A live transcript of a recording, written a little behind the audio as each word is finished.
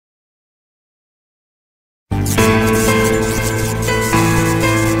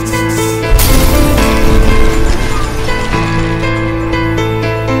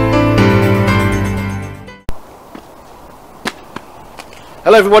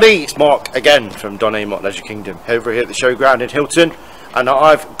Hello everybody, it's Mark again from Benimar Leisure Kingdom over here at the showground in Hilton, and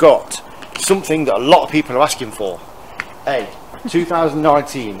I've got something that a lot of people are asking for. A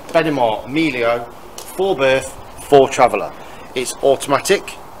 2019 Benimar Mileo 4-berth 4-traveller. It's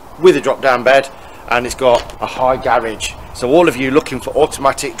automatic with a drop down bed and it's got a high garage. So all of you looking for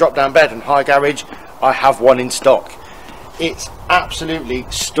automatic drop down bed and high garage, I have one in stock. It's absolutely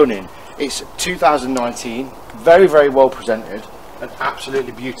stunning. It's 2019, very well presented and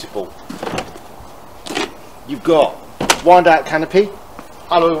absolutely beautiful. You've got wind out canopy,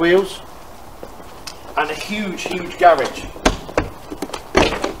 alloy wheels and a huge garage.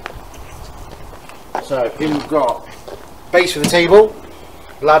 So here we've got base for the table,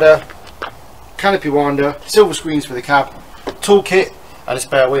 ladder, canopy winder, silver screens for the cab, toolkit and a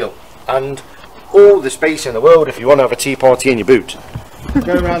spare wheel, and all the space in the world if you want to have a tea party in your boot.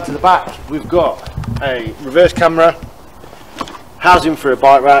 Going around to the back, we've got a reverse camera, housing for a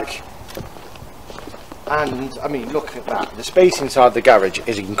bike rack, and I mean look at that, the space inside the garage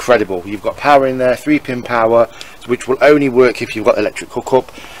is incredible. You've got power in there, 3-pin power, which will only work if you've got electric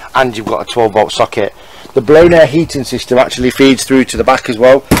hookup, and you've got a 12-volt socket. The blown air heating system actually feeds through to the back as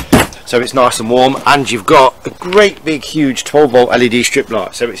well, so it's nice and warm, and you've got a great big huge 12-volt LED strip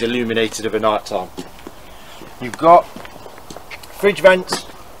light, so it's illuminated of a night time. You've got fridge vents,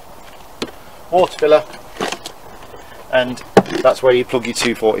 water filler, and that's where you plug your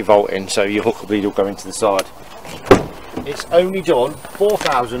 240-volt in, so your hookup lead will go into the side. It's only done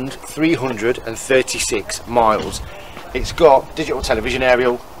 4,336 miles. It's got digital television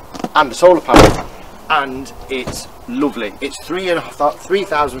aerial and a solar panel, and it's lovely. It's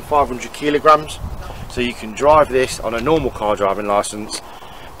 3,500 kilograms, so you can drive this on a normal car driving license.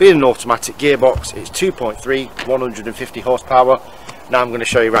 Being an automatic gearbox, it's 2.3, 150 horsepower. Now I'm going to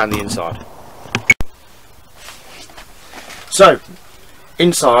show you around the inside. So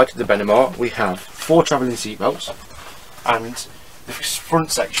inside the Benimar we have 4 travelling seat belts, and the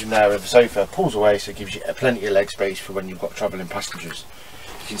front section there of the sofa pulls away, so it gives you plenty of leg space for when you've got travelling passengers.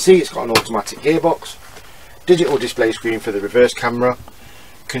 You can see it's got an automatic gearbox, digital display screen for the reverse camera,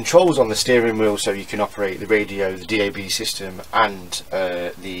 controls on the steering wheel so you can operate the radio, the DAB system and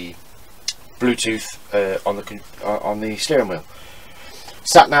the Bluetooth on the steering wheel.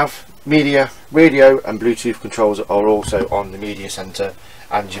 Sat nav, media, radio and Bluetooth controls are also on the media centre,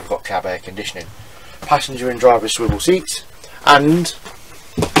 and you've got cab air conditioning. Passenger and driver swivel seats, and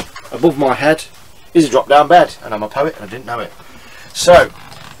above my head is a drop down bed, and I'm a poet and I didn't know it. So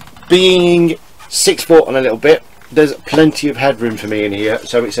being 6 foot and a little bit, there's plenty of headroom for me in here,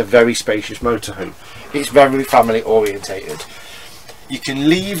 so it's a very spacious motorhome. It's very family orientated. You can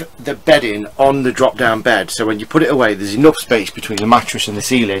leave the bedding on the drop down bed, so when you put it away there's enough space between the mattress and the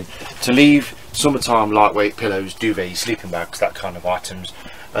ceiling to leave summertime lightweight pillows, duvets, sleeping bags, that kind of items,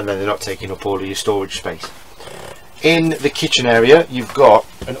 and then they're not taking up all of your storage space. In the kitchen area you've got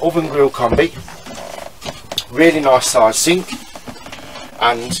an oven grill combi, really nice size sink,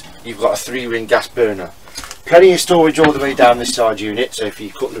 and you've got a 3-ring gas burner. Plenty of storage all the way down this side unit, so for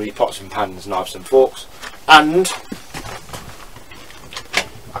your cutlery, pots and pans, knives and forks. And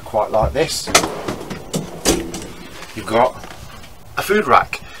I quite like this, you've got a food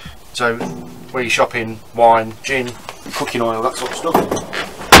rack, so where you're shopping wine, gin, cooking oil, that sort of stuff,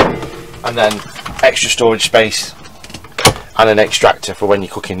 and then extra storage space and an extractor for when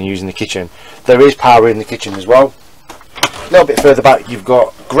you're cooking and using the kitchen. There is power in the kitchen as well. A little bit further back you've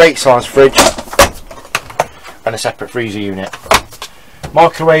got great size fridge and a separate freezer unit.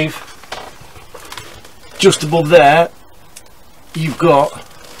 Microwave. Just above there you've got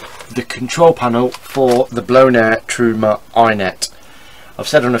the control panel for the blown air Truma iNet. I've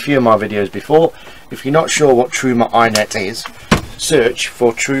said on a few of my videos before, if you're not sure what Truma iNet is, search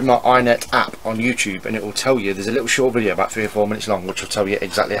for Truma iNet app on YouTube and it will tell you. There's a little short video about 3 or 4 minutes long which will tell you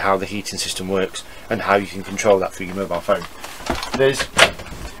exactly how the heating system works and how you can control that through your mobile phone. There's a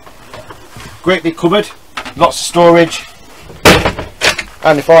great big cupboard, lots of storage,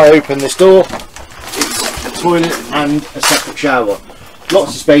 and if I open this door it's a toilet and a separate shower.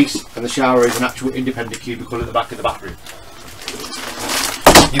 Lots of space, and the shower is an actual independent cubicle at the back of the bathroom.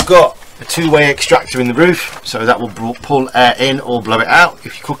 You've got a 2-way extractor in the roof, so that will pull air in or blow it out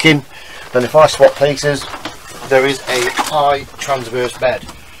if you're cooking. Then if I swap places, there is a high transverse bed.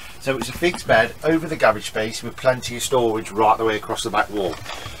 So it's a fixed bed over the garage space with plenty of storage right the way across the back wall.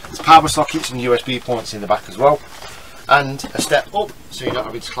 There's power sockets and USB points in the back as well. and a step up so you're not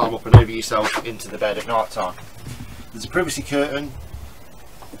having to climb up and over yourself into the bed at night time. There's a privacy curtain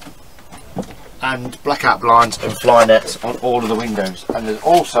and blackout blinds and fly nets on all of the windows, and there's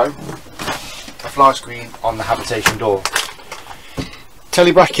also a fly screen on the habitation door.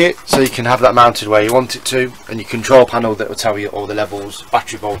 Telly bracket so you can have that mounted where you want it to, and your control panel that will tell you all the levels,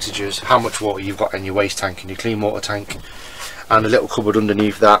 battery voltages, how much water you've got in your waste tank and your clean water tank, and a little cupboard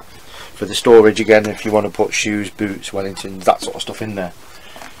underneath that for the storage again if you want to put shoes, boots, Wellingtons, that sort of stuff in there.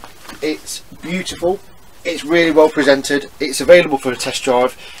 It's beautiful, it's really well presented, it's available for a test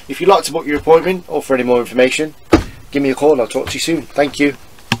drive. If you'd like to book your appointment or for any more information, give me a call and I'll talk to you soon. Thank you.